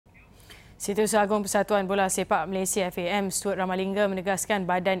Setiausaha Agung Persatuan Bola Sepak Malaysia FAM Stuart Ramalinggam menegaskan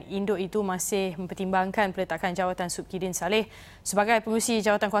badan induk itu masih mempertimbangkan peletakan jawatan Subkhiddin Salleh sebagai Pengerusi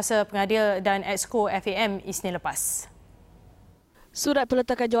Jawatankuasa Pengadil dan Exco FAM Isnin lepas. Surat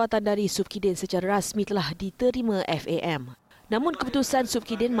peletakan jawatan dari Subkhiddin secara rasmi telah diterima FAM. Namun keputusan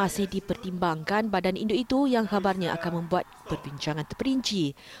Subkhiddin masih dipertimbangkan badan induk itu yang kabarnya akan membuat perbincangan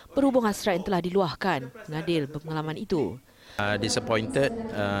terperinci berhubung hasrat yang telah diluahkan pengadil berpengalaman itu. Disappointed,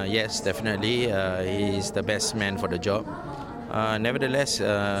 yes, definitely. He is the best man for the job. Nevertheless,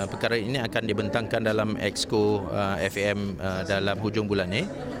 perkara ini akan dibentangkan dalam Exco FAM dalam hujung bulan ini,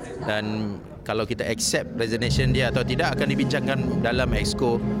 dan kalau kita accept resignation dia atau tidak akan dibincangkan dalam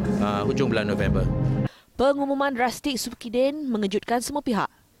Exco hujung bulan November. Pengumuman drastik Subkhiddin mengejutkan semua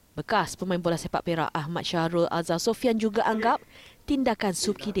pihak. Bekas pemain bola sepak Perak Ahmad Syahrul Azhar Sofian juga anggap tindakan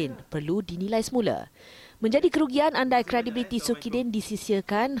Subkhiddin perlu dinilai semula. Menjadi kerugian andai kredibiliti Subkhiddin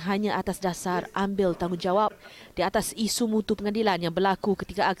disisirkan hanya atas dasar ambil tanggungjawab di atas isu mutu pengadilan yang berlaku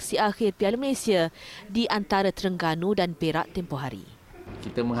ketika aksi akhir Piala Malaysia di antara Terengganu dan Perak tempoh hari.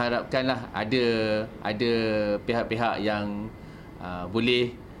 Kita mengharapkanlah ada pihak-pihak yang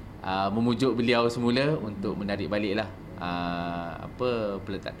boleh memujuk beliau semula untuk menarik baliklah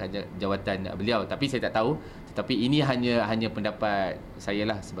peletakan jawatan beliau. Tapi saya tak tahu, tetapi ini hanya pendapat saya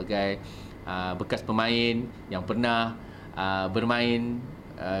lah sebagai bekas pemain yang pernah bermain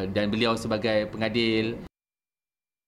dan beliau sebagai pengadil.